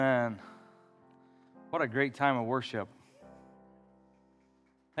What a great time of worship.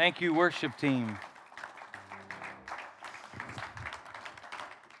 Thank you, worship team.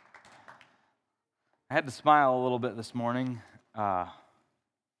 I had to smile a little bit this morning,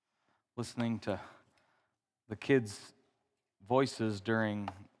 listening to the kids' voices during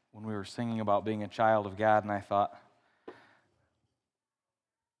when we were singing about being a child of God, and I thought,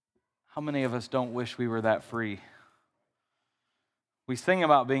 how many of us don't wish we were that free? We sing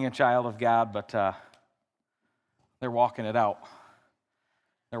about being a child of God, but they're walking it out.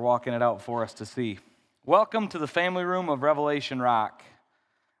 They're walking it out for us to see. Welcome to the family room of Revelation Rock.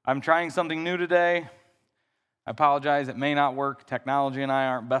 I'm trying something new today. I apologize, it may not work. Technology and I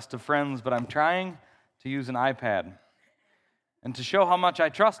aren't best of friends, but I'm trying to use an iPad. And to show how much I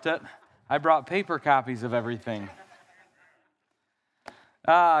trust it, I brought paper copies of everything.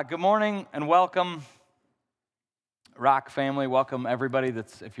 Good morning and welcome, Rock family. Welcome everybody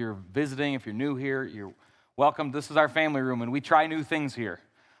if you're visiting, if you're new here, you're welcome. This is our family room, and we try new things here.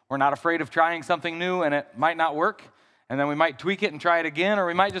 We're not afraid of trying something new, and it might not work, and then we might tweak it and try it again, or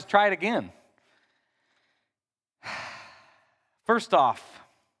we might just try it again. First off,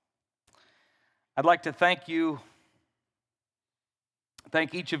 I'd like to thank each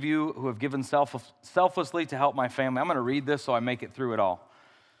of you who have given selflessly to help my family. I'm going to read this so I make it through it all.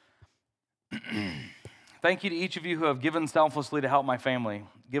 Thank you to each of you who have given selflessly to help my family,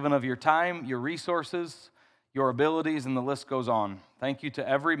 given of your time, your resources, your abilities, and the list goes on. Thank you to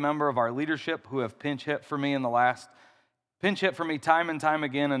every member of our leadership who have pinch hit for me time and time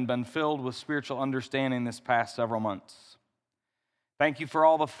again and been filled with spiritual understanding this past several months. Thank you for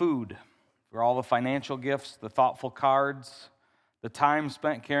all the food, for all the financial gifts, the thoughtful cards, the time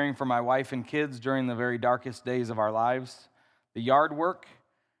spent caring for my wife and kids during the very darkest days of our lives, the yard work,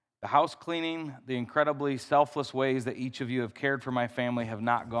 the house cleaning, the incredibly selfless ways that each of you have cared for my family have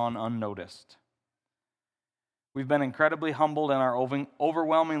not gone unnoticed. We've been incredibly humbled and are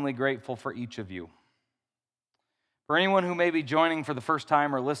overwhelmingly grateful for each of you. For anyone who may be joining for the first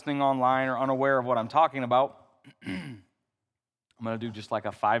time or listening online or unaware of what I'm talking about, I'm going to do just like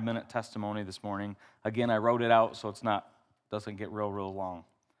a 5-minute testimony this morning. Again, I wrote it out so doesn't get real long.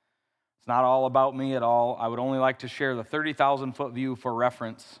 It's not all about me at all. I would only like to share the 30,000-foot view for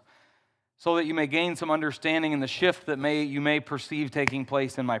reference so that you may gain some understanding in the shift that you may perceive taking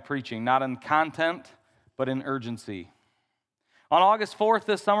place in my preaching, not in content, but in urgency. On August 4th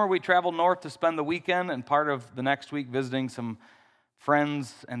this summer, we traveled north to spend the weekend and part of the next week visiting some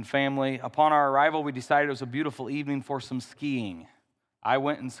friends and family. Upon our arrival, we decided it was a beautiful evening for some skiing. I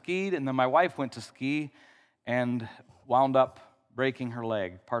went and skied, and then my wife went to ski and wound up breaking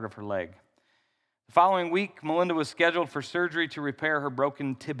part of her leg. The following week, Melinda was scheduled for surgery to repair her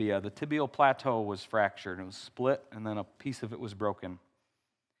broken tibia. The tibial plateau was fractured. It was split, and then a piece of it was broken.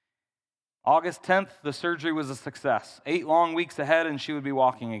 August 10th, the surgery was a success. 8 long weeks ahead, and she would be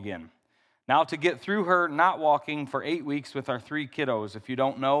walking again. Now to get through her not walking for 8 weeks with our 3 kiddos. If you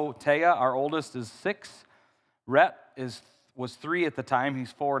don't know, Taya, our oldest, is 6. Rhett was 3 at the time.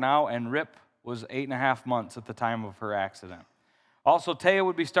 He's 4 now. And Rip was 8.5 months at the time of her accident. Also, Taya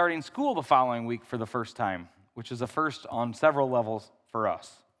would be starting school the following week for the first time, which is a first on several levels for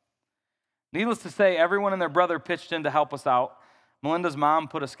us. Needless to say, everyone and their brother pitched in to help us out. Melinda's mom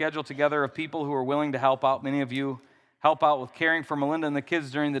put a schedule together of people who were willing to help out. Many of you help out with caring for Melinda and the kids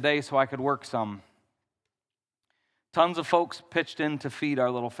during the day so I could work some. Tons of folks pitched in to feed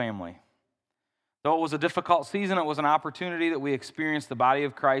our little family. Though it was a difficult season, it was an opportunity that we experienced the body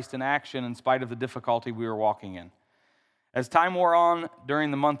of Christ in action in spite of the difficulty we were walking in. As time wore on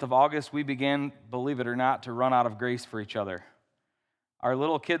during the month of August, we began, believe it or not, to run out of grace for each other. Our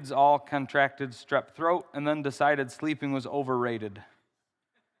little kids all contracted strep throat and then decided sleeping was overrated.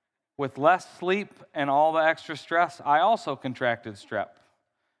 With less sleep and all the extra stress, I also contracted strep.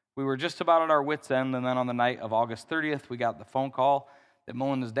 We were just about at our wits' end, and then on the night of August 30th, we got the phone call that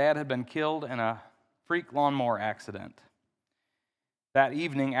Melinda's dad had been killed in a freak lawnmower accident. That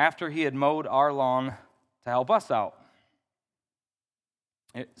evening, after he had mowed our lawn to help us out,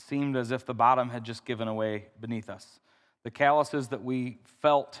 it seemed as if the bottom had just given away beneath us. The calluses that we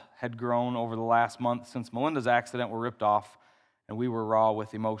felt had grown over the last month since Melinda's accident were ripped off, and we were raw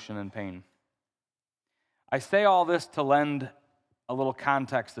with emotion and pain. I say all this to lend a little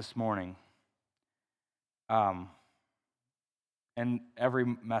context this morning. And every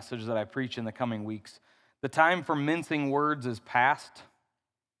message that I preach in the coming weeks. The time for mincing words is past.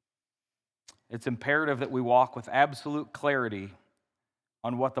 It's imperative that we walk with absolute clarity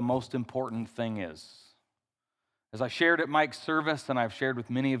on what the most important thing is. As I shared at Mike's service, and I've shared with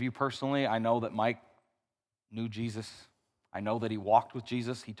many of you personally, I know that Mike knew Jesus I know that he walked with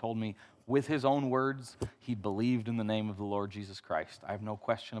Jesus. He told me with his own words, he believed in the name of the Lord Jesus Christ. I have no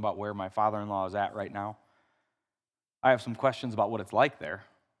question about where my father-in-law is at right now. I have some questions about what it's like there,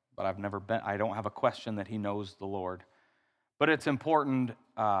 but I don't have a question that he knows the Lord. But it's important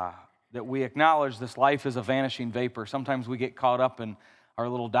that we acknowledge this life is a vanishing vapor. Sometimes we get caught up in our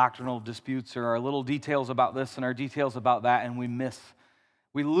little doctrinal disputes or our little details about this and our details about that, and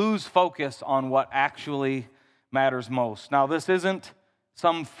we lose focus on what actually matters most. Now, this isn't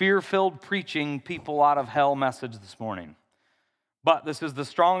some fear-filled preaching people out of hell message this morning, but this is the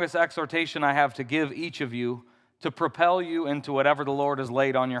strongest exhortation I have to give each of you to propel you into whatever the Lord has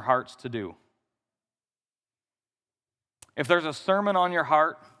laid on your hearts to do. If there's a sermon on your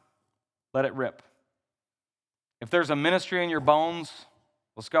heart, let it rip. If there's a ministry in your bones,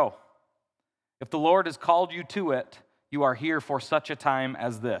 let's go. If the Lord has called you to it, you are here for such a time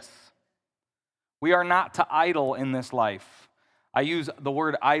as this. We are not to idle in this life. I use the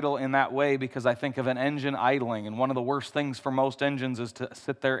word idle in that way because I think of an engine idling, and one of the worst things for most engines is to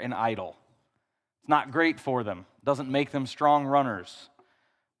sit there and idle. It's not great for them. It doesn't make them strong runners.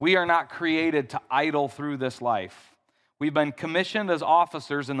 We are not created to idle through this life. We've been commissioned as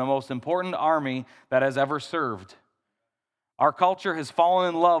officers in the most important army that has ever served. Our culture has fallen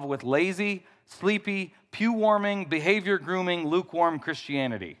in love with lazy, sleepy, pew-warming, behavior-grooming, lukewarm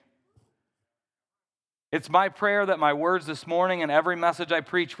Christianity. It's my prayer that my words this morning and every message I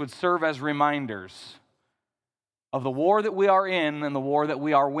preach would serve as reminders of the war that we are in and the war that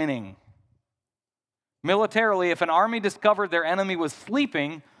we are winning. Militarily, if an army discovered their enemy was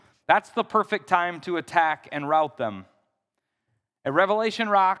sleeping, that's the perfect time to attack and rout them. At Revelation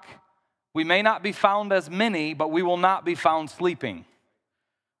Rock, we may not be found as many, but we will not be found sleeping.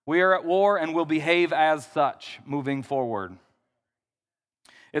 We are at war and will behave as such moving forward.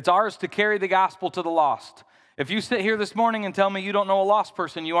 It's ours to carry the gospel to the lost. If you sit here this morning and tell me you don't know a lost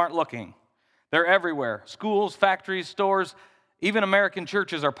person, you aren't looking. They're everywhere. Schools, factories, stores, even American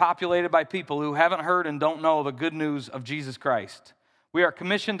churches are populated by people who haven't heard and don't know the good news of Jesus Christ. We are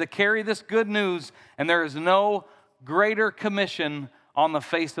commissioned to carry this good news, and there is no greater commission on the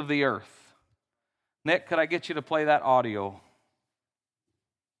face of the earth. Nick, could I get you to play that audio?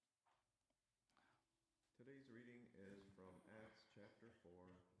 Today's reading is from Acts chapter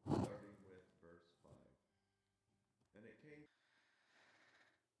 4, starting with verse 5. And it came.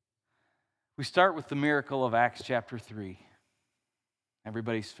 We start with the miracle of Acts chapter 3.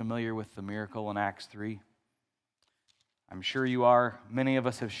 Everybody's familiar with the miracle in Acts 3. I'm sure you are. Many of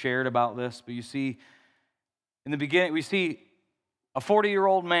us have shared about this, but you see, in the beginning, we see a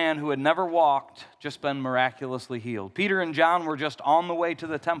 40-year-old man who had never walked just been miraculously healed. Peter and John were just on the way to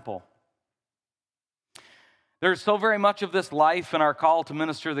the temple. There's so very much of this life and our call to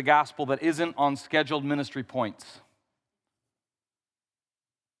minister the gospel that isn't on scheduled ministry points.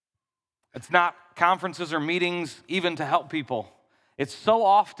 It's not conferences or meetings even to help people. It's so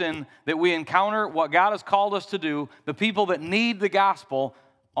often that we encounter what God has called us to do, the people that need the gospel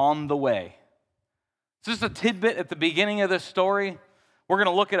on the way. It's just a tidbit at the beginning of this story. We're going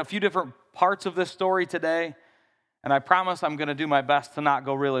to look at a few different parts of this story today, and I promise I'm going to do my best to not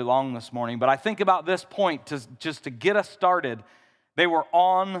go really long this morning. But I think about this point just to get us started. They were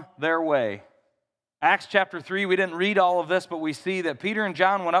on their way. Acts chapter 3, we didn't read all of this, but we see that Peter and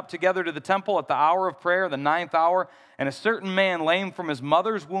John went up together to the temple at the hour of prayer, the 9th hour, and a certain man lame from his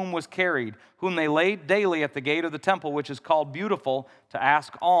mother's womb was carried, whom they laid daily at the gate of the temple, which is called Beautiful, to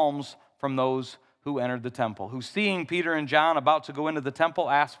ask alms from those who entered the temple, who seeing Peter and John about to go into the temple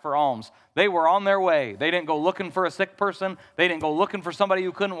asked for alms. They were on their way. They didn't go looking for a sick person. They didn't go looking for somebody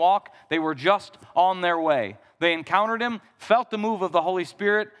who couldn't walk. They were just on their way. They encountered him, felt the move of the Holy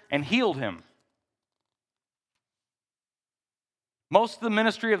Spirit, and healed him. Most of the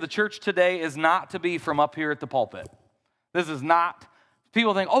ministry of the church today is not to be from up here at the pulpit. This is not,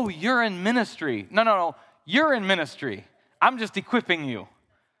 people think, oh, you're in ministry. No, you're in ministry. I'm just equipping you.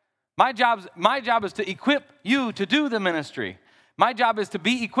 My job is to equip you to do the ministry. My job is to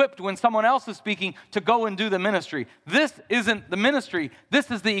be equipped when someone else is speaking to go and do the ministry. This isn't the ministry. This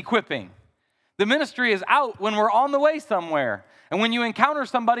is the equipping. The ministry is out when we're on the way somewhere. And when you encounter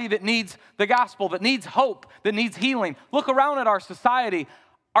somebody that needs the gospel, that needs hope, that needs healing, look around at our society.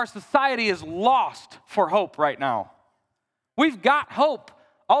 Our society is lost for hope right now. We've got hope.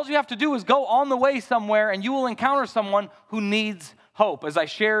 All you have to do is go on the way somewhere and you will encounter someone who needs hope. As I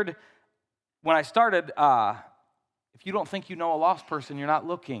shared when I started, if you don't think you know a lost person, you're not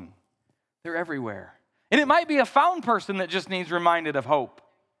looking. They're everywhere. And it might be a found person that just needs reminded of hope.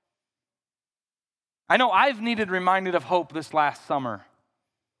 I know I've needed reminded of hope this last summer.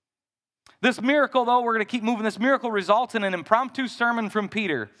 This miracle, though, we're going to keep moving. This miracle results in an impromptu sermon from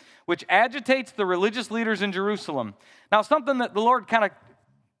Peter, which agitates the religious leaders in Jerusalem. Now, something that the Lord kind of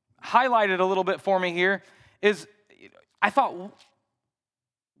highlighted a little bit for me here is, I thought,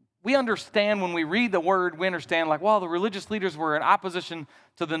 we understand when we read the word, we understand like, well, the religious leaders were in opposition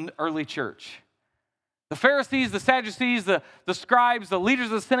to the early church. The Pharisees, the Sadducees, the scribes, the leaders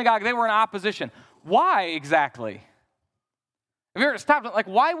of the synagogue, they were in opposition. Why exactly? Have you ever stopped, like,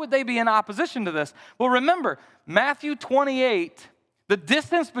 why would they be in opposition to this? Well, remember, Matthew 28, the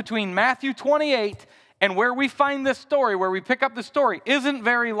distance between Matthew 28 and where we find this story, where we pick up the story, isn't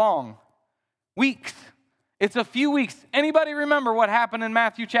very long. Weeks. It's a few weeks. Anybody remember what happened in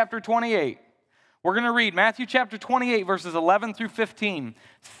Matthew chapter 28? We're going to read Matthew chapter 28, verses 11 through 15.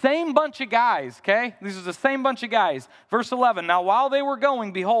 Same bunch of guys, okay? These are the same bunch of guys. Verse 11, now while they were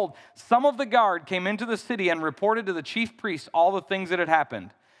going, behold, some of the guard came into the city and reported to the chief priests all the things that had happened.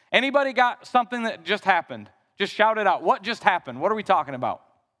 Anybody got something that just happened? Just shout it out. What just happened? What are we talking about?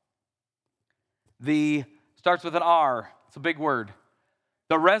 Starts with an R. It's a big word.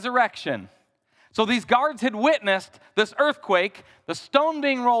 The resurrection. So these guards had witnessed this earthquake, the stone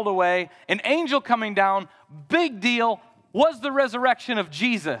being rolled away, an angel coming down. Big deal was the resurrection of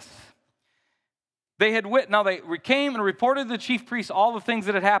Jesus. They came and reported to the chief priests all the things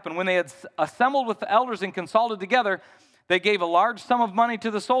that had happened. When they had assembled with the elders and consulted together, they gave a large sum of money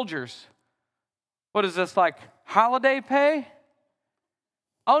to the soldiers. What is this, like holiday pay?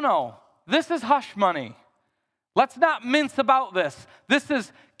 Oh no, this is hush money. Let's not mince about this. This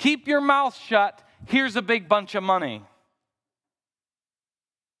is keep your mouth shut. Here's a big bunch of money.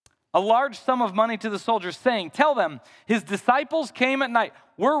 A large sum of money to the soldiers, saying, tell them, his disciples came at night.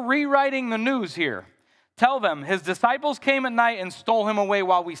 We're rewriting the news here. Tell them, his disciples came at night and stole him away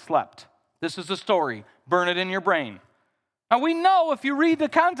while we slept. This is the story. Burn it in your brain. Now we know if you read the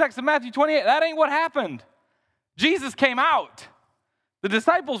context of Matthew 28, that ain't what happened. Jesus came out. The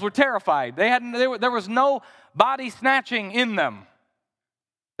disciples were terrified. There was no body snatching in them.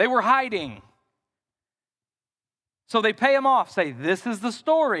 They were hiding. So they pay him off, say, this is the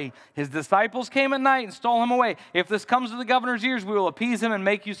story. His disciples came at night and stole him away. If this comes to the governor's ears, we will appease him and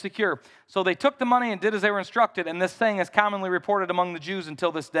make you secure. So they took the money and did as they were instructed, and this saying is commonly reported among the Jews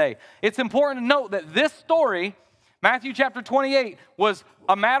until this day. It's important to note that this story, Matthew chapter 28, was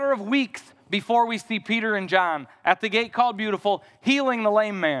a matter of weeks before we see Peter and John at the gate called Beautiful, healing the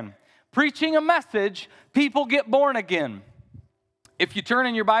lame man. Preaching a message, people get born again. If you turn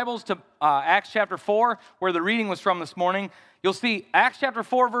in your Bibles to Acts chapter 4, where the reading was from this morning, you'll see Acts chapter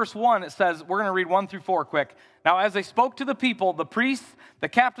 4, verse 1, it says, we're going to read 1 through 4 quick. Now, as they spoke to the people, the priests, the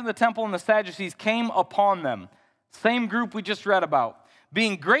captain of the temple, and the Sadducees came upon them. Same group we just read about.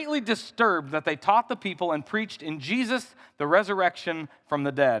 Being greatly disturbed that they taught the people and preached in Jesus the resurrection from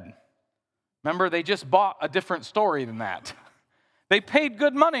the dead. Remember, they just bought a different story than that. They paid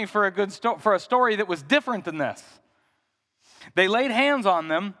good money for a story that was different than this. They laid hands on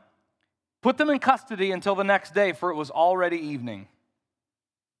them, put them in custody until the next day, for it was already evening.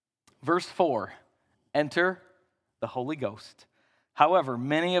 Verse 4, enter the Holy Ghost. However,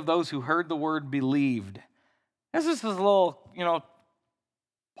 many of those who heard the word believed. This is a little,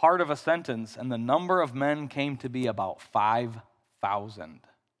 part of a sentence, and the number of men came to be about 5,000.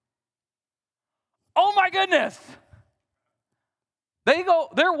 Oh my goodness!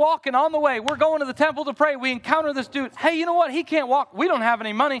 They're walking on the way. We're going to the temple to pray. We encounter this dude. Hey, you know what? He can't walk. We don't have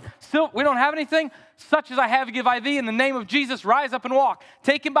any money. Still, we don't have anything. Such as I have, give I thee. In the name of Jesus, rise up and walk.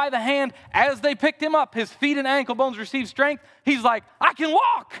 Take him by the hand. As they picked him up, his feet and ankle bones received strength. He's like, I can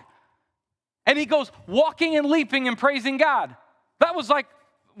walk. And he goes walking and leaping and praising God. That was like,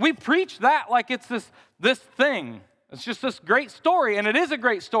 we preach that like it's this thing. It's just this great story, and it is a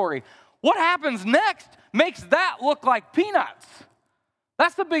great story. What happens next makes that look like peanuts.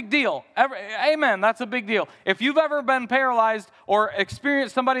 That's a big deal. Amen, that's a big deal. If you've ever been paralyzed or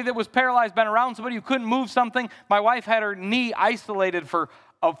experienced somebody that was paralyzed, been around somebody who couldn't move something, my wife had her knee isolated for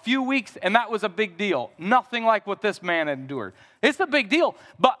a few weeks, and that was a big deal. Nothing like what this man endured. It's a big deal.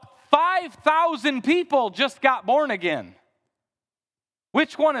 But 5,000 people just got born again.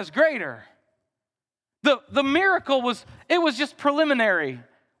 Which one is greater? The miracle was just preliminary.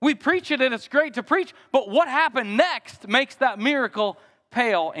 We preach it and it's great to preach, but what happened next makes that miracle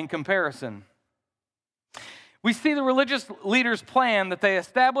pale in comparison. We see the religious leaders' plan that they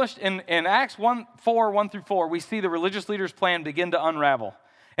established in Acts 1:4. We see the religious leaders' plan begin to unravel.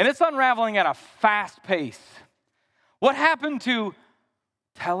 And it's unraveling at a fast pace. What happened to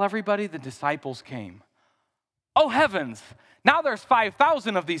tell everybody the disciples came? Oh heavens, now there's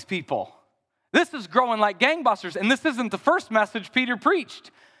 5,000 of these people. This is growing like gangbusters, and this isn't the first message Peter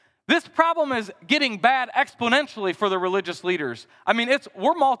preached. This problem is getting bad exponentially for the religious leaders. I mean,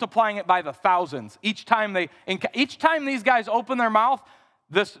 we're multiplying it by the thousands. Each time these guys open their mouth,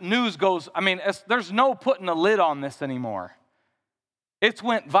 this news goes, there's no putting a lid on this anymore. It's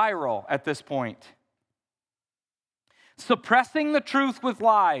went viral at this point. Suppressing the truth with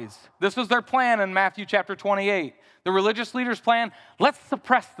lies. This was their plan in Matthew chapter 28. The religious leaders' plan, let's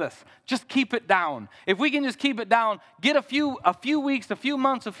suppress this. Just keep it down. If we can just keep it down, get a few weeks, a few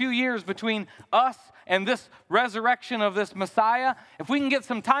months, a few years between us and this resurrection of this Messiah, if we can get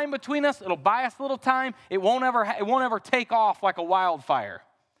some time between us, it'll buy us a little time. It won't ever take off like a wildfire.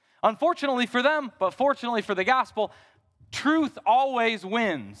 Unfortunately for them, but fortunately for the gospel, truth always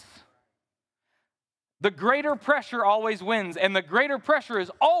wins. The greater pressure always wins, and the greater pressure is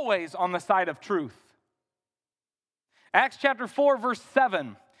always on the side of truth. Acts chapter 4, verse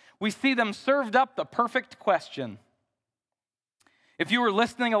 7, we see them served up the perfect question. If you were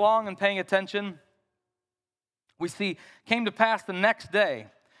listening along and paying attention, we see, came to pass the next day,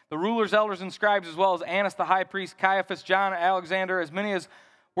 the rulers, elders, and scribes, as well as Annas the high priest, Caiaphas, John, Alexander, as many as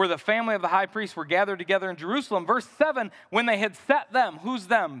were the family of the high priest, were gathered together in Jerusalem. Verse 7, when they had set them, who's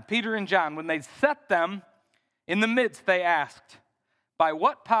them? Peter and John. When they set them in the midst, they asked, by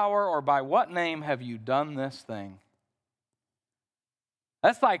what power or by what name have you done this thing?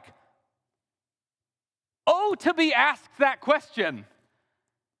 That's like, to be asked that question.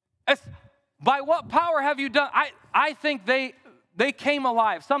 By what power have you done? I think they came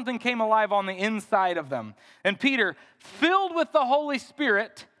alive. Something came alive on the inside of them. And Peter, filled with the Holy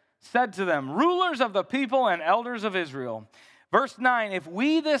Spirit, said to them, rulers of the people and elders of Israel. Verse 9, if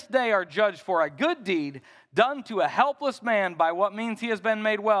we this day are judged for a good deed done to a helpless man by what means he has been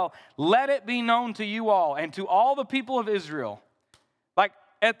made well, let it be known to you all and to all the people of Israel. Like,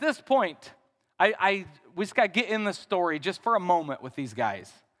 at this point, we just got to get in the story just for a moment with these guys.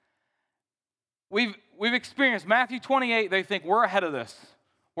 We've experienced Matthew 28. They think we're ahead of this.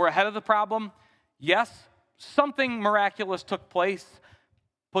 We're ahead of the problem. Yes, something miraculous took place.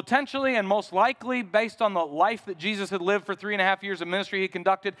 Potentially and most likely, based on the life that Jesus had lived for 3.5 years of ministry he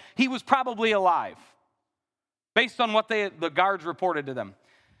conducted, he was probably alive, based on what the guards reported to them.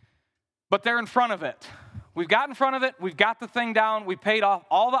 But they're in front of it. We've got in front of it. We've got the thing down. We paid off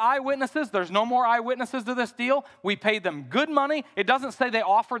all the eyewitnesses. There's no more eyewitnesses to this deal. We paid them good money. It doesn't say they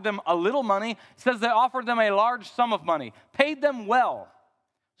offered them a little money. It says they offered them a large sum of money. Paid them well.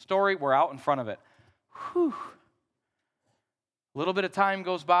 Story, we're out in front of it. Whew. A little bit of time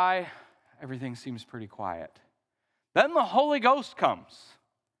goes by. Everything seems pretty quiet. Then the Holy Ghost comes.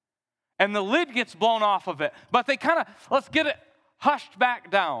 And the lid gets blown off of it. But they let's get it hushed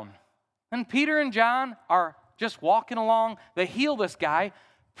back down. And Peter and John are just walking along. They heal this guy,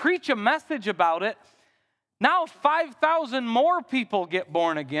 preach a message about it. Now 5,000 more people get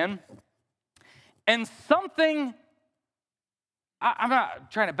born again. And something, I'm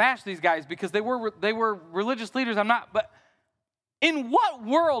not trying to bash these guys because they were religious leaders. But in what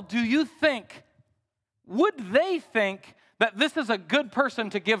world do you think, would they think that this is a good person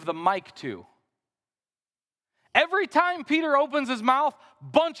to give the mic to? Every time Peter opens his mouth,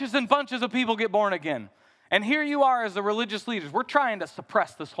 bunches and bunches of people get born again. And here you are as the religious leaders. We're trying to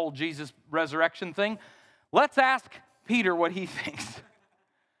suppress this whole Jesus resurrection thing. Let's ask Peter what he thinks.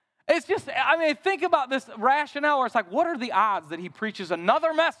 It's just, think about this rationale where it's like, what are the odds that he preaches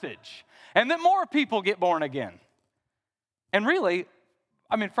another message and that more people get born again? And really,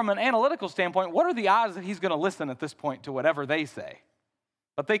 from an analytical standpoint, what are the odds that he's going to listen at this point to whatever they say?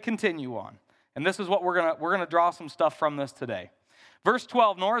 But they continue on. And this is what we're going to draw some stuff from this today. Verse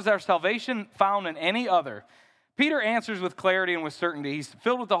 12, nor is our salvation found in any other. Peter answers with clarity and with certainty. He's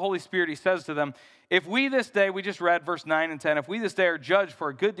filled with the Holy Spirit. He says to them, if we this day, we just read verse 9 and 10, if we this day are judged for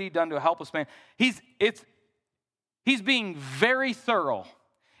a good deed done to a helpless man, he's being very thorough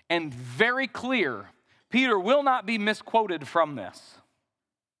and very clear. Peter will not be misquoted from this.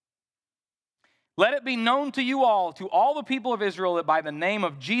 Let it be known to you all, to all the people of Israel, that by the name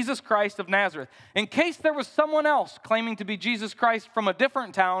of Jesus Christ of Nazareth, in case there was someone else claiming to be Jesus Christ from a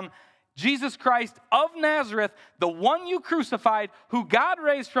different town, Jesus Christ of Nazareth, the one you crucified, who God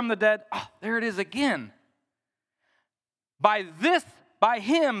raised from the dead, there it is again. By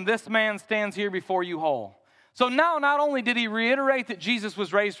him, this man stands here before you whole. So now not only did he reiterate that Jesus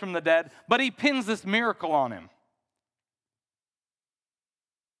was raised from the dead, but he pins this miracle on him.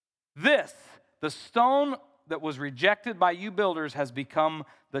 This, the stone that was rejected by you builders, has become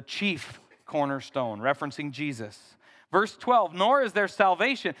the chief cornerstone, referencing Jesus. Verse 12, nor is there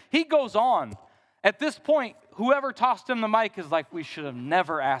salvation. He goes on. At this point, whoever tossed him the mic is like, we should have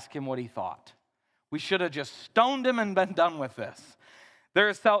never asked him what he thought. We should have just stoned him and been done with this.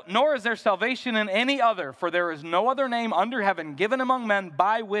 Nor is there salvation in any other, for there is no other name under heaven given among men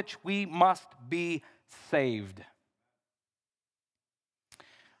by which we must be saved.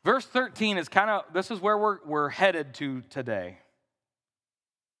 Verse 13 is this is where we're headed to today.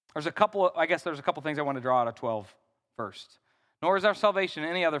 There's a couple things I want to draw out of 12 first. Nor is there salvation in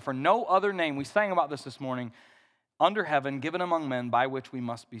any other, for no other name, we sang about this morning, under heaven given among men by which we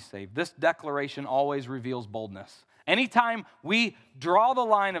must be saved. This declaration always reveals boldness. Anytime we draw the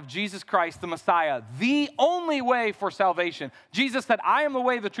line of Jesus Christ, the Messiah, the only way for salvation. Jesus said, I am the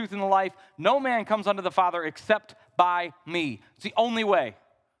way, the truth, and the life. No man comes unto the Father except by me. It's the only way.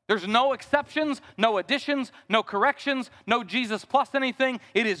 There's no exceptions, no additions, no corrections, no Jesus plus anything.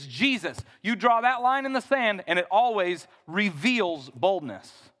 It is Jesus. You draw that line in the sand, and it always reveals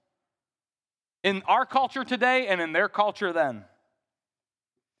boldness. In our culture today and in their culture then.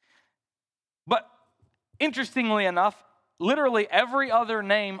 But interestingly enough, literally every other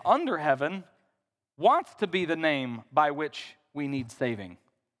name under heaven wants to be the name by which we need saving.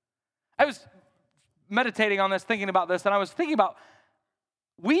 I was meditating on this, thinking about this, and I was thinking about,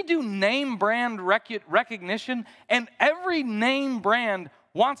 we do name brand recognition, and every name brand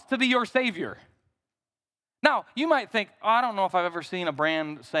wants to be your savior. Now, you might think, I don't know if I've ever seen a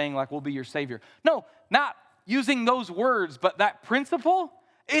brand saying, like, we'll be your savior. No, not using those words, but that principle,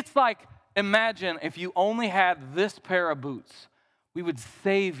 it's like, imagine if you only had this pair of boots. We would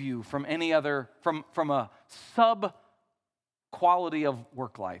save you from any other, from a sub-quality of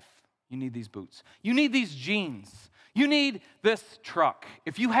work life. You need these boots. You need these jeans. You need this truck.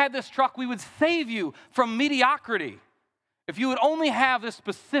 If you had this truck, we would save you from mediocrity. If you would only have this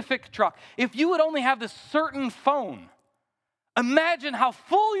specific truck. If you would only have this certain phone. Imagine how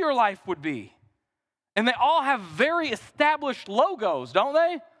full your life would be. And they all have very established logos, don't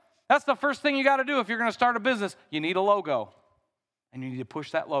they? That's the first thing you got to do if you're going to start a business. You need a logo. And you need to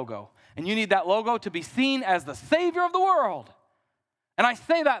push that logo. And you need that logo to be seen as the Savior of the world. And I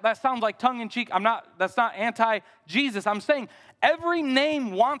say that sounds like tongue-in-cheek. That's not anti-Jesus. I'm saying every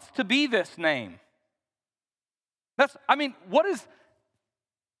name wants to be this name.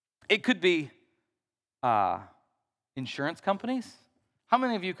 It could be insurance companies. How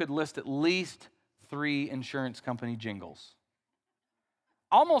many of you could list at least 3 insurance company jingles?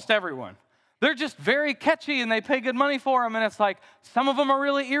 Almost everyone. They're just very catchy and they pay good money for them, and it's like some of them are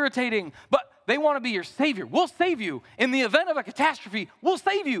really irritating, but they want to be your savior. We'll save you. In the event of a catastrophe, we'll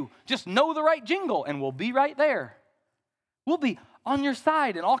save you. Just know the right jingle and we'll be right there. We'll be on your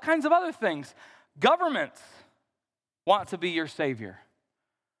side and all kinds of other things. Governments want to be your savior.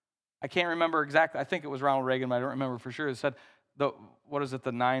 I can't remember exactly. I think it was Ronald Reagan, but I don't remember for sure. It said, the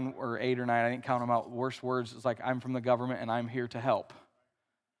 9 or 8 or 9, I didn't count them out, worst words. It's like, I'm from the government and I'm here to help.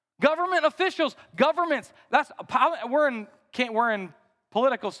 Government officials, governments, we're in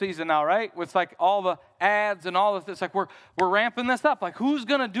political season now, right? It's like all the ads and all of this. It's like we're ramping this up. Like, who's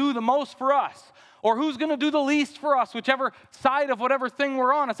going to do the most for us? Or who's going to do the least for us? Whichever side of whatever thing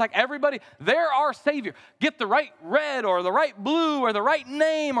we're on. It's like everybody, they're our savior. Get the right red or the right blue or the right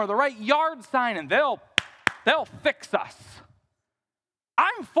name or the right yard sign, and they'll fix us.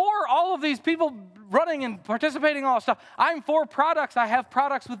 I'm for all of these people running and participating in all this stuff. I'm for products. I have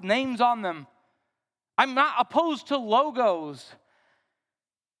products with names on them. I'm not opposed to logos.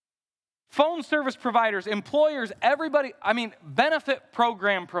 Phone service providers, employers, everybody, benefit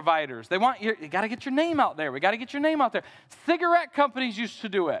program providers. They want you got to get your name out there. We got to get your name out there. Cigarette companies used to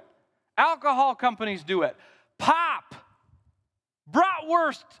do it. Alcohol companies do it. Pop,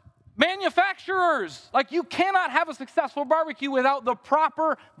 bratwurst manufacturers. Like, you cannot have a successful barbecue without the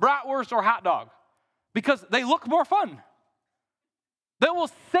proper bratwurst or hot dog because they look more fun. They will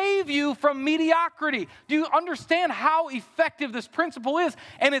save you from mediocrity. Do you understand how effective this principle is?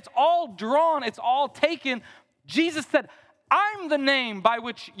 And it's all drawn, it's all taken. Jesus said, I'm the name by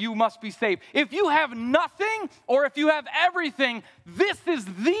which you must be saved. If you have nothing or if you have everything, this is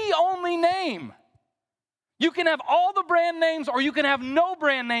the only name. You can have all the brand names or you can have no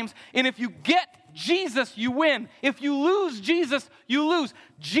brand names. And if you get Jesus, you win. If you lose Jesus, you lose.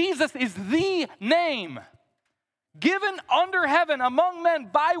 Jesus is the name given under heaven among men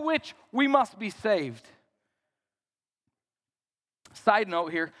by which we must be saved. Side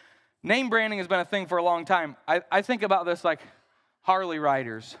note here, name branding has been a thing for a long time. I think about this like Harley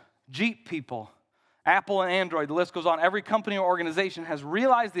riders, Jeep people, Apple and Android, the list goes on. Every company or organization has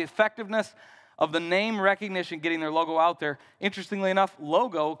realized the effectiveness of the name recognition, getting their logo out there. Interestingly enough,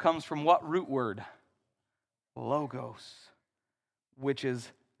 logo comes from what root word? Logos, which is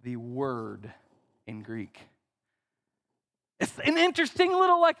the word in Greek. It's an interesting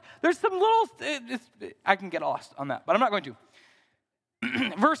little, there's some little, I can get lost on that, but I'm not going to.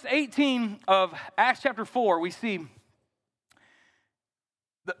 verse 18 of Acts chapter 4, we see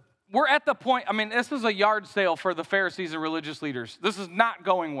we're at the point, this is a yard sale for the Pharisees and religious leaders. This is not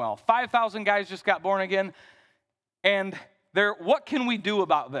going well. 5,000 guys just got born again, and what can we do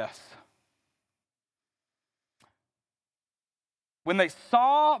about this? When they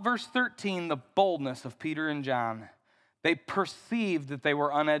saw, verse 13, the boldness of Peter and John, they perceived that they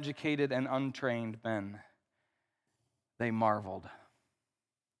were uneducated and untrained men. They marveled.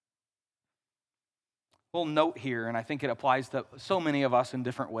 Little note here, and I think it applies to so many of us in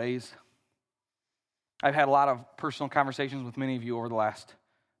different ways. I've had a lot of personal conversations with many of you over the last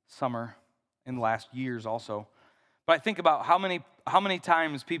summer, in the last years also. But I think about how many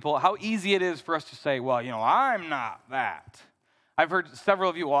times how easy it is for us to say, well, I'm not that. I've heard several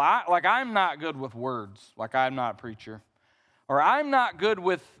of you, well, I'm not good with words, like I'm not a preacher. Or I'm not good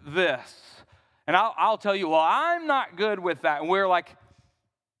with this. And I'll tell you, well, I'm not good with that. And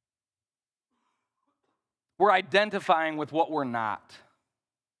we're identifying with what we're not.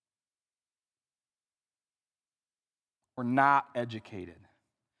 We're not educated,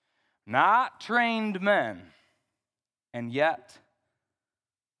 not trained men. And yet,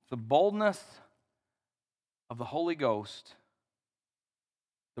 the boldness of the Holy Ghost,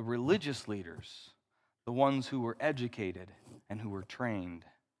 the religious leaders, the ones who were educated and who were trained,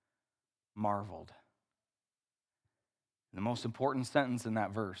 marveled. The most important sentence in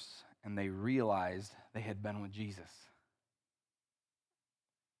that verse, and they realized they had been with Jesus.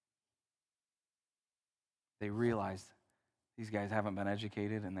 They realized these guys haven't been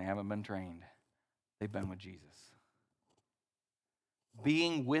educated and they haven't been trained. They've been with Jesus.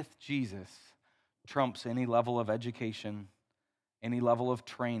 Being with Jesus trumps any level of education, any level of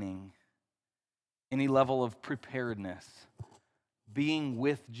training, any level of preparedness. Being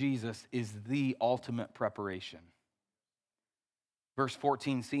with Jesus is the ultimate preparation. Verse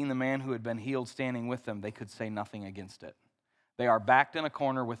 14, seeing the man who had been healed standing with them, they could say nothing against it. They are backed in a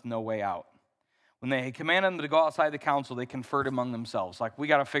corner with no way out. When they had commanded them to go outside the council, they conferred among themselves. Like, we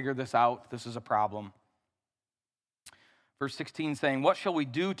got to figure this out. This is a problem. Verse 16 saying, what shall we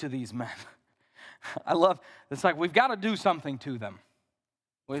do to these men? It's like we've got to do something to them.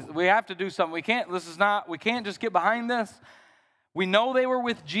 We have to do something. We can't just get behind this. We know they were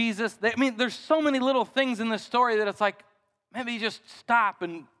with Jesus. There's so many little things in this story that it's like, maybe just stop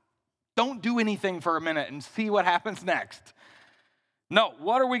and don't do anything for a minute and see what happens next. No,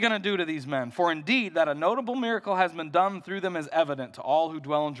 what are we going to do to these men? For indeed, that a notable miracle has been done through them is evident to all who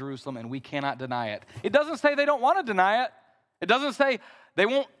dwell in Jerusalem, and we cannot deny it. It doesn't say they don't want to deny it. It doesn't say they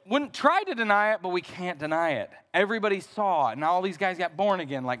wouldn't try to deny it, but we can't deny it. Everybody saw it. Now all these guys got born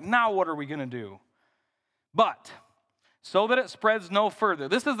again. Like, now what are we going to do? But so that it spreads no further.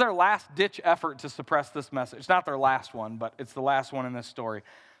 This is their last-ditch effort to suppress this message. It's not their last one, but it's the last one in this story.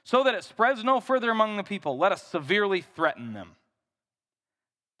 So that it spreads no further among the people, let us severely threaten them,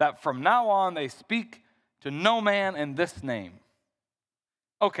 that from now on they speak to no man in this name.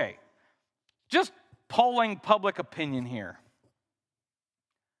 Okay, just polling public opinion here.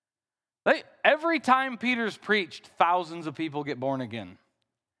 Every time Peter's preached, thousands of people get born again.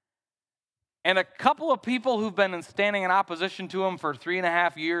 And a couple of people who've been standing in opposition to him for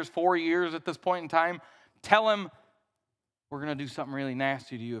 3.5 years, 4 years at this point in time, tell him, we're going to do something really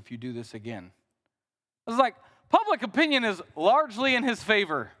nasty to you if you do this again. It's like, public opinion is largely in his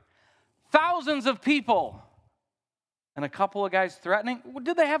favor. Thousands of people. And a couple of guys threatening.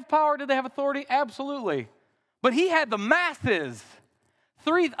 Did they have power? Did they have authority? Absolutely. But he had the masses.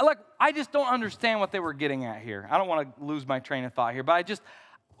 I just don't understand what they were getting at here. I don't want to lose my train of thought here, but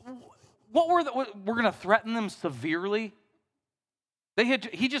we're going to threaten them severely?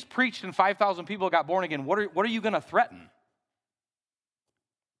 He just preached and 5,000 people got born again. What are you going to threaten?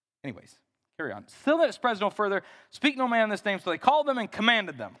 Anyways, carry on. Still that it spreads no further, speak no man in this name. So they called them and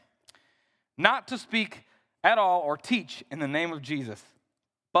commanded them not to speak at all or teach in the name of Jesus,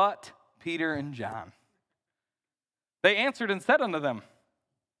 but Peter and John. They answered and said unto them,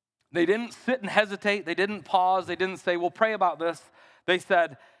 they didn't sit and hesitate. They didn't pause. They didn't say, we'll pray about this. They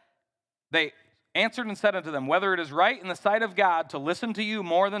answered and said unto them, whether it is right in the sight of God to listen to you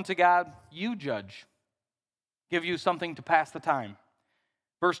more than to God, you judge. Give you something to pass the time.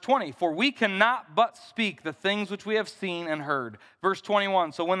 Verse 20, for we cannot but speak the things which we have seen and heard. Verse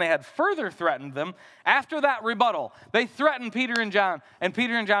 21, so when they had further threatened them, after that rebuttal, they threatened Peter and John. And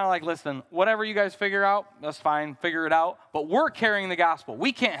Peter and John are like, listen, whatever you guys figure out, that's fine, figure it out. But we're carrying the gospel.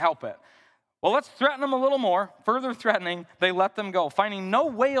 We can't help it. Well, let's threaten them a little more. Further threatening, they let them go, finding no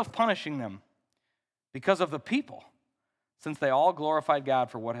way of punishing them because of the people, since they all glorified God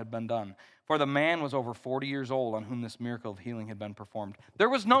for what had been done. For the man was over 40 years old on whom this miracle of healing had been performed. There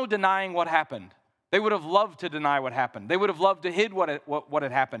was no denying what happened. They would have loved to deny what happened. They would have loved to hid what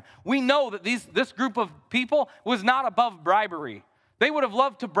had happened. We know that this group of people was not above bribery. They would have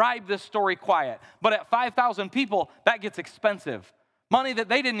loved to bribe this story quiet. But at 5,000 people, that gets expensive. Money that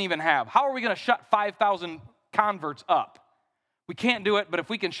they didn't even have. How are we going to shut 5,000 converts up? We can't do it, but if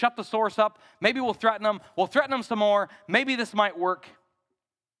we can shut the source up, maybe we'll threaten them. We'll threaten them some more. Maybe this might work.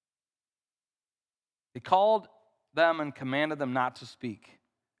 He called them and commanded them not to speak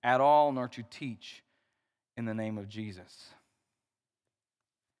at all, nor to teach in the name of Jesus.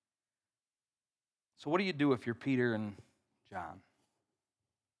 So what do you do if you're Peter and John?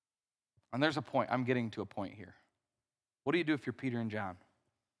 And there's a point. I'm getting to a point here. What do you do if you're Peter and John?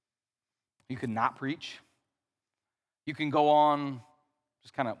 You can not preach. You can go on,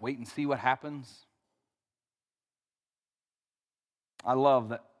 just kind of wait and see what happens. I love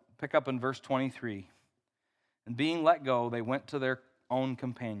that. Pick up in verse 23. And being let go, they went to their own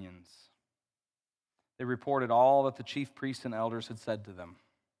companions. They reported all that the chief priests and elders had said to them.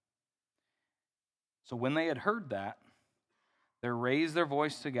 So when they had heard that, they raised their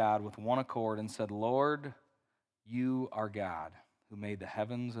voice to God with one accord and said, Lord, you are God, who made the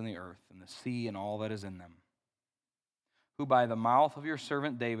heavens and the earth and the sea and all that is in them, who by the mouth of your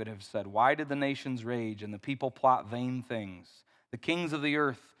servant David have said, why did the nations rage and the people plot vain things? The kings of the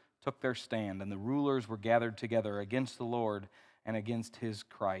earth took their stand, and the rulers were gathered together against the Lord and against his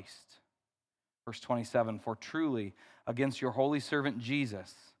Christ. Verse 27, for truly against your holy servant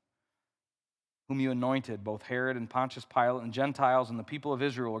Jesus, whom you anointed, both Herod and Pontius Pilate and Gentiles and the people of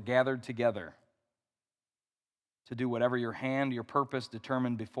Israel were gathered together to do whatever your hand, your purpose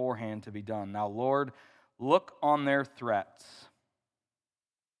determined beforehand to be done. Now, Lord, look on their threats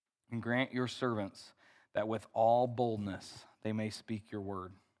and grant your servants that with all boldness they may speak your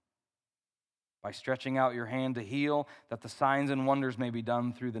word. By stretching out your hand to heal, that the signs and wonders may be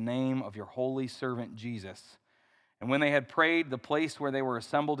done through the name of your holy servant Jesus. And when they had prayed, the place where they were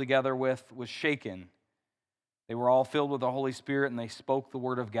assembled together with was shaken. They were all filled with the Holy Spirit, and they spoke the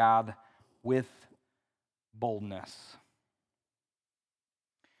word of God with boldness.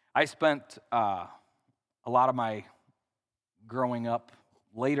 I spent a lot of my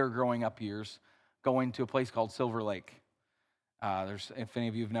later growing up years going to a place called Silver Lake. If any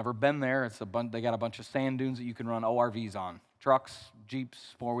of you have never been there, they got a bunch of sand dunes that you can run ORVs on. Trucks, Jeeps,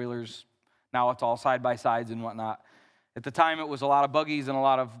 four-wheelers. Now it's all side-by-sides and whatnot. At the time, it was a lot of buggies and a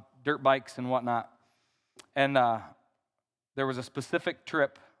lot of dirt bikes and whatnot. And there was a specific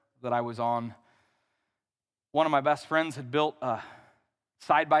trip that I was on. One of my best friends had built a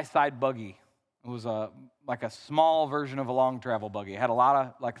side-by-side buggy. It was like a small version of a long travel buggy. It had a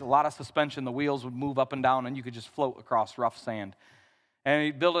lot of suspension. The wheels would move up and down, and you could just float across rough sand. And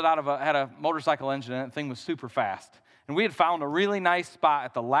he built it had a motorcycle engine in it. The thing was super fast. And we had found a really nice spot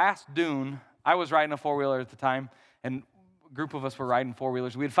at the last dune. I was riding a four-wheeler at the time, and a group of us were riding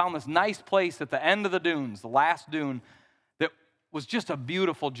four-wheelers. We had found this nice place at the end of the dunes, the last dune, that was just a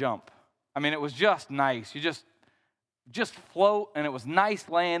beautiful jump. I mean, it was just nice. You just float, and it was nice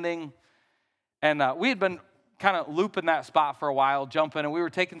landing. And we had been kind of looping that spot for a while, jumping, and we were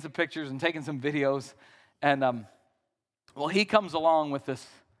taking some pictures and taking some videos. And, he comes along with this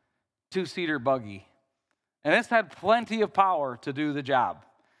two-seater buggy. And it's had plenty of power to do the job.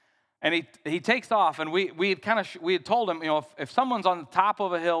 And he takes off, and we had told him, if someone's on the top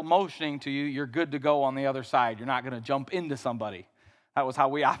of a hill motioning to you, you're good to go on the other side. You're not going to jump into somebody. That was how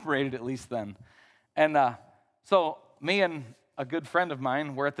we operated, at least then. And so me and a good friend of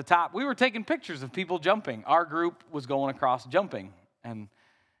mine were at the top. We were taking pictures of people jumping. Our group was going across jumping. And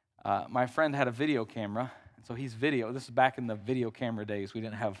my friend had a video camera. And so This is back in the video camera days. We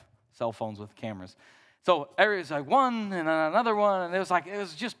didn't have cell phones with cameras. So everybody's like one and another one. And it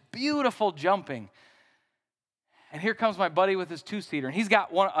was just beautiful jumping. And here comes my buddy with his two-seater. And he's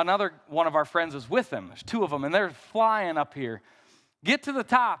got another one of our friends is with him. There's two of them. And they're flying up here. Get to the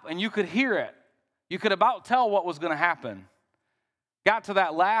top, and you could hear it. You could about tell what was going to happen. Got to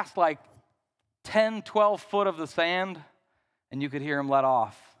that last 10, 12 foot of the sand, and you could hear him let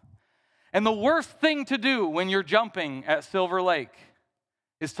off. And the worst thing to do when you're jumping at Silver Lake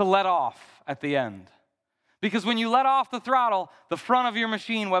is to let off at the end. Because when you let off the throttle, the front of your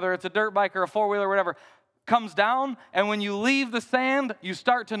machine, whether it's a dirt bike or a four-wheeler or whatever, comes down, and when you leave the sand, you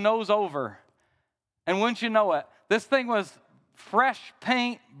start to nose over. And wouldn't you know it, this thing was fresh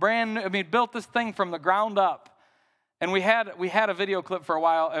paint, brand new. Built this thing from the ground up. And we had a video clip for a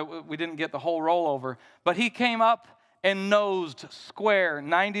while. We didn't get the whole rollover. But he came up and nosed square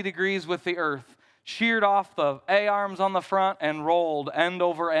 90 degrees with the earth, sheared off the A-arms on the front, and rolled end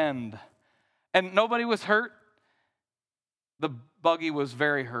over end. And nobody was hurt. The buggy was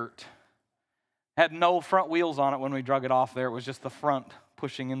very hurt. Had no front wheels on it when we drug it off there. It was just the front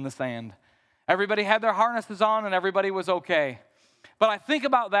pushing in the sand. Everybody had their harnesses on and everybody was okay. But I think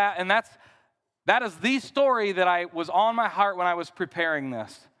about that, and that is the story that was on my heart when I was preparing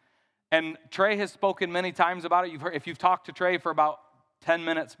this. And Trey has spoken many times about it. If you've talked to Trey for about 10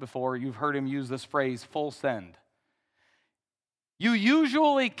 minutes before, you've heard him use this phrase, full send. You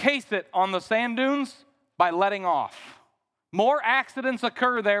usually case it on the sand dunes by letting off. More accidents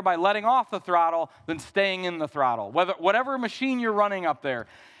occur there by letting off the throttle than staying in the throttle, whatever machine you're running up there.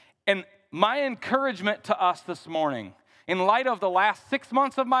 And my encouragement to us this morning, in light of the last 6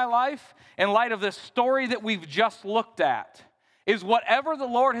 months of my life, in light of this story that we've just looked at, is whatever the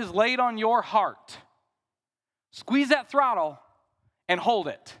Lord has laid on your heart, squeeze that throttle and hold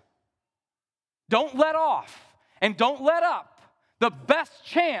it. Don't let off and don't let up. The best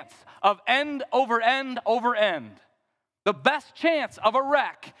chance of end over end over end, the best chance of a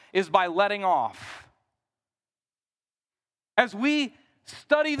wreck is by letting off. As we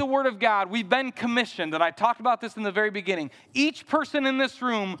study the Word of God, we've been commissioned, and I talked about this in the very beginning. Each person in this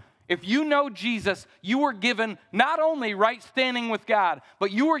room, if you know Jesus, you were given not only right standing with God,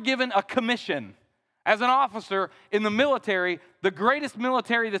 but you were given a commission. As an officer in the military, the greatest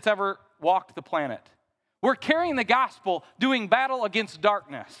military that's ever walked the planet. We're carrying the gospel, doing battle against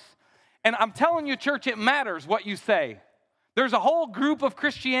darkness. And I'm telling you, church, it matters what you say. There's a whole group of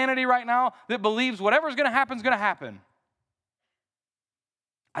Christianity right now that believes whatever's going to happen is going to happen.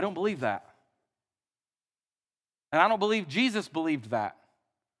 I don't believe that. And I don't believe Jesus believed that.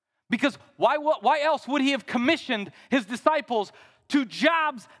 Because why else would he have commissioned his disciples to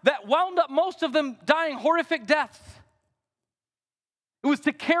jobs that wound up most of them dying horrific deaths? It was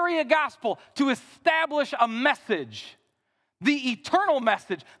to carry a gospel, to establish a message. The eternal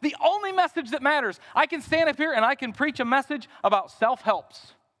message, the only message that matters. I can stand up here and I can preach a message about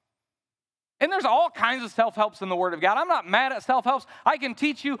self-helps. And there's all kinds of self-helps in the Word of God. I'm not mad at self-helps. I can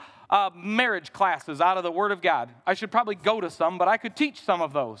teach you marriage classes out of the Word of God. I should probably go to some, but I could teach some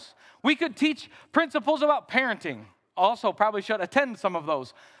of those. We could teach principles about parenting. Also, probably should attend some of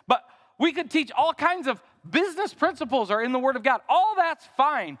those. But we could teach all kinds of business principles are in the Word of God. All that's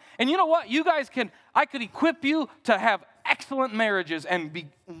fine. And you know what? I could equip you to have excellent marriages and be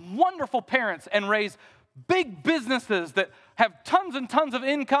wonderful parents and raise big businesses that have tons and tons of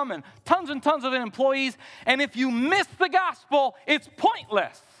income and tons of employees. And if you miss the gospel, it's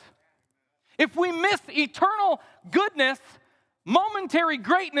pointless. If we miss eternal goodness, momentary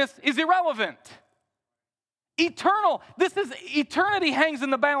greatness is irrelevant. Eternity hangs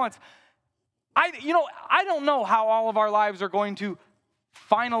in the balance. I don't know how all of our lives are going to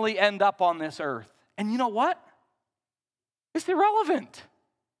finally end up on this earth. And you know what? It's irrelevant.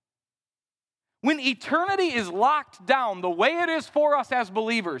 When eternity is locked down the way it is for us as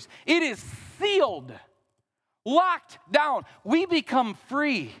believers, it is sealed, locked down. We become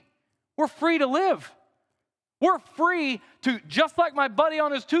free. We're free to live. We're free to, just like my buddy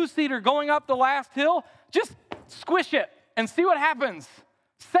on his two-seater going up the last hill, just squish it and see what happens.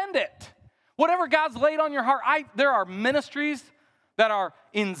 Send it. Whatever God's laid on your heart. There are ministries that are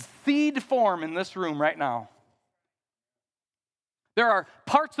in seed form in this room right now. There are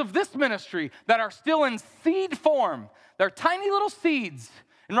parts of this ministry that are still in seed form. They're tiny little seeds.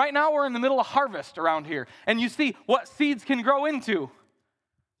 And right now we're in the middle of harvest around here. And you see what seeds can grow into.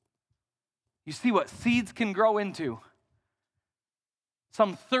 You see what seeds can grow into.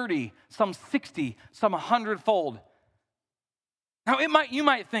 Some 30, some 60, some 100-fold. Now you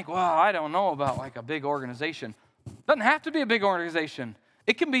might think, well, I don't know about like a big organization. It doesn't have to be a big organization.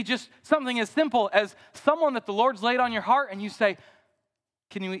 It can be just something as simple as someone that the Lord's laid on your heart and you say,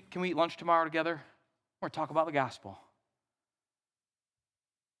 Can we eat lunch tomorrow together? We're going to talk about the gospel.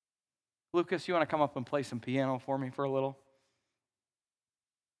 Lucas, you want to come up and play some piano for me for a little?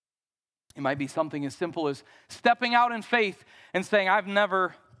 It might be something as simple as stepping out in faith and saying, I've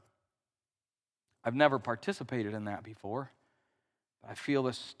never participated in that before. I feel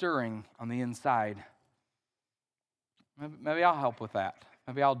this stirring on the inside. Maybe I'll help with that.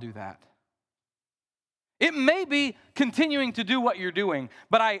 Maybe I'll do that. It may be continuing to do what you're doing,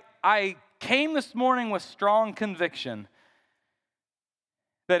 but I came this morning with strong conviction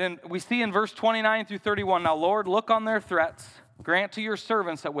that we see in verse 29 through 31, now Lord, look on their threats, grant to your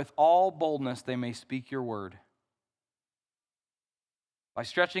servants that with all boldness they may speak your word. By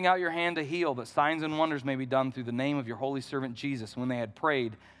stretching out your hand to heal, that signs and wonders may be done through the name of your holy servant Jesus. When they had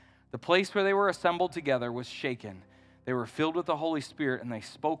prayed, the place where they were assembled together was shaken. They were filled with the Holy Spirit, and they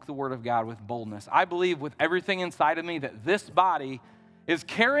spoke the word of God with boldness. I believe with everything inside of me that this body is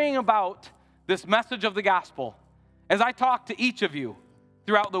carrying about this message of the gospel, as I talk to each of you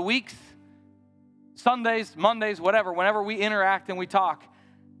throughout the weeks, Sundays, Mondays, whatever, whenever we interact and we talk,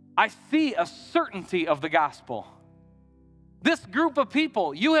 I see a certainty of the gospel. This group of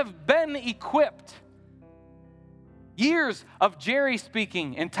people, you have been equipped. Years of Jerry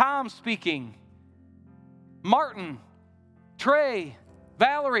speaking and Tom speaking, Martin, Trey,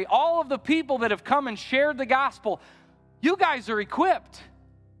 Valerie, all of the people that have come and shared the gospel, you guys are equipped.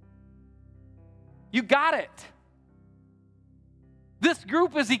 You got it. This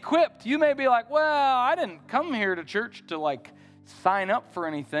group is equipped. You may be like, well, I didn't come here to church to sign up for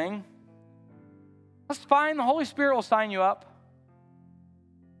anything. That's fine. The Holy Spirit will sign you up.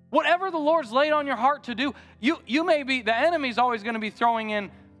 Whatever the Lord's laid on your heart to do, you may be, the enemy's always going to be throwing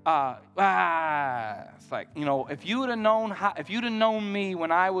in, it's like, if you'd have known me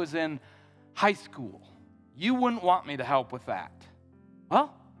when I was in high school, you wouldn't want me to help with that.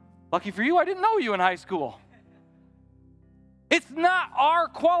 Well, lucky for you, I didn't know you in high school. It's not our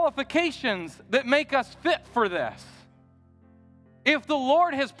qualifications that make us fit for this. If the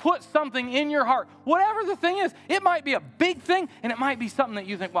Lord has put something in your heart, whatever the thing is, it might be a big thing, and it might be something that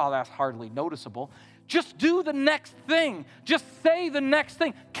you think, wow, that's hardly noticeable. Just do the next thing. Just say the next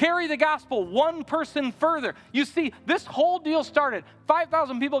thing. Carry the gospel one person further. You see, this whole deal started.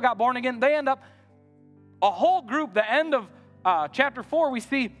 5,000 people got born again. They end up, a whole group, the end of chapter 4, we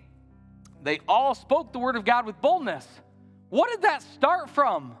see they all spoke the word of God with boldness. What did that start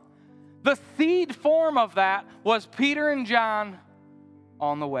from? The seed form of that was Peter and John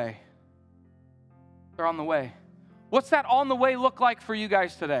on the way. They're on the way. What's that on the way look like for you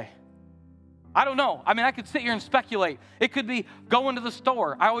guys today? I don't know. I could sit here and speculate. It could be going to the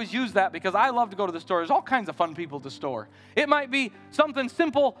store. I always use that because I love to go to the store. There's all kinds of fun people at the store. It might be something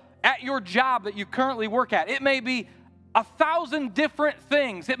simple at your job that you currently work at. It may be 1,000 different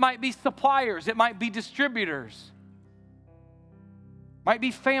things. It might be suppliers. It might be distributors. Might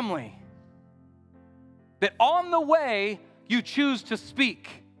be family. That on the way, you choose to speak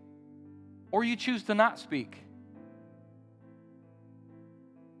or you choose to not speak.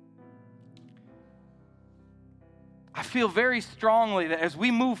 I feel very strongly that as we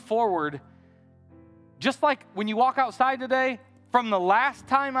move forward, just like when you walk outside today, from the last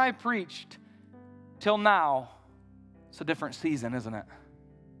time I preached till now, it's a different season, isn't it?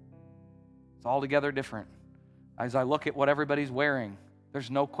 It's altogether different. As I look at what everybody's wearing,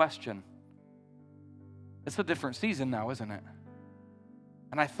 there's no question. It's a different season now, isn't it?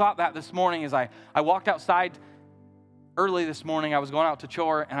 And I thought that this morning as I walked outside early this morning. I was going out to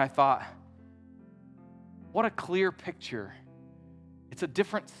chore, and I thought, what a clear picture. It's a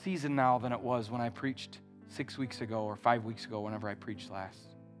different season now than it was when I preached 6 weeks ago or 5 weeks ago, whenever I preached last.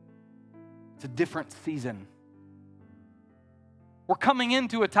 It's a different season. We're coming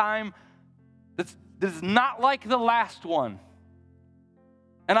into a time that's not like the last one.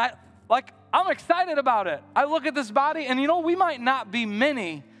 And I'm excited about it. I look at this body, and we might not be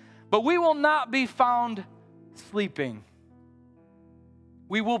many, but we will not be found sleeping.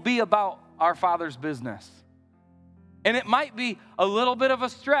 We will be about our Father's business. And it might be a little bit of a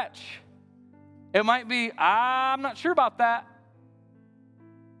stretch. It might be, I'm not sure about that.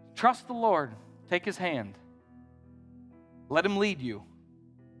 Trust the Lord. Take His hand. Let Him lead you.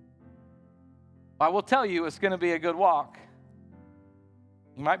 I will tell you, it's going to be a good walk.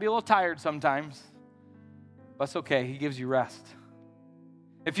 You might be a little tired sometimes, but it's okay. He gives you rest.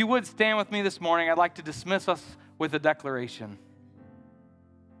 If you would stand with me this morning, I'd like to dismiss us with a declaration.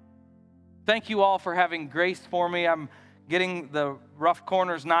 Thank you all for having grace for me. I'm getting the rough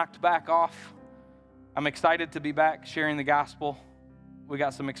corners knocked back off. I'm excited to be back sharing the gospel. We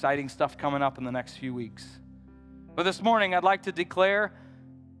got some exciting stuff coming up in the next few weeks. But this morning, I'd like to declare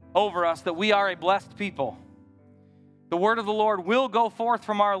over us that we are a blessed people. The word of the Lord will go forth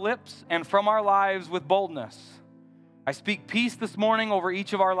from our lips and from our lives with boldness. I speak peace this morning over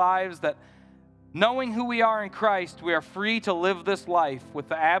each of our lives, that knowing who we are in Christ, we are free to live this life with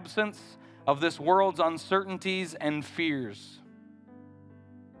the absence of this world's uncertainties and fears.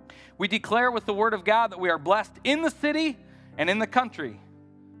 We declare with the word of God that we are blessed in the city and in the country.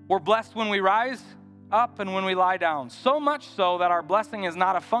 We're blessed when we rise up and when we lie down, so much so that our blessing is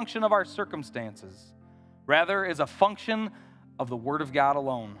not a function of our circumstances. Rather, is a function of the word of God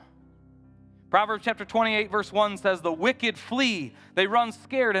alone. Proverbs chapter 28, verse 1 says, "The wicked flee. They run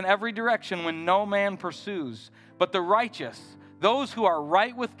scared in every direction when no man pursues. But the righteous, those who are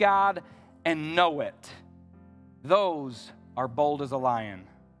right with God and know it, those are bold as a lion."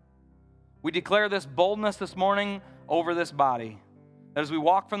 We declare this boldness this morning over this body. That as we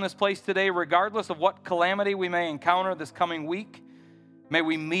walk from this place today, regardless of what calamity we may encounter this coming week, May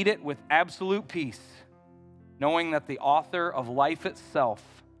we meet it with absolute peace, knowing that the author of life itself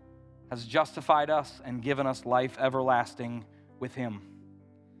has justified us and given us life everlasting with him.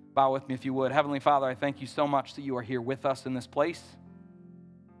 Bow with me if you would. Heavenly Father, I thank you so much that you are here with us in this place.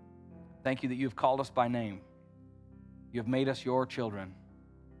 Thank you that you have called us by name. You have made us your children.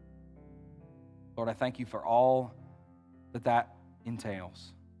 Lord, I thank you for all that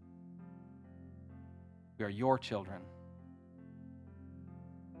entails. We are your children.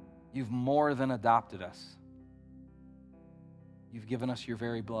 You've more than adopted us. You've given us your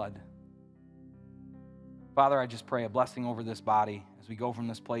very blood. Father, I just pray a blessing over this body as we go from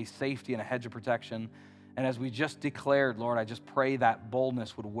this place, safety and a hedge of protection. And as we just declared, Lord, I just pray that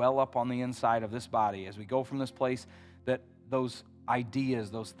boldness would well up on the inside of this body as we go from this place, that those ideas,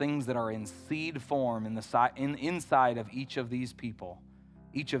 those things that are in seed form inside of each of these people,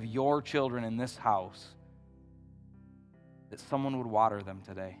 each of your children in this house, that someone would water them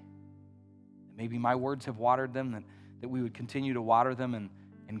today. Maybe my words have watered them, that we would continue to water them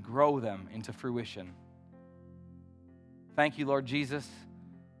and grow them into fruition. Thank you, Lord Jesus,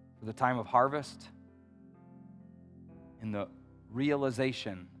 for the time of harvest and the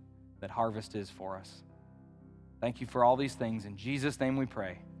realization that harvest is for us. Thank you for all these things. In Jesus' name we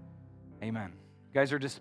pray. Amen. You guys are dismissed.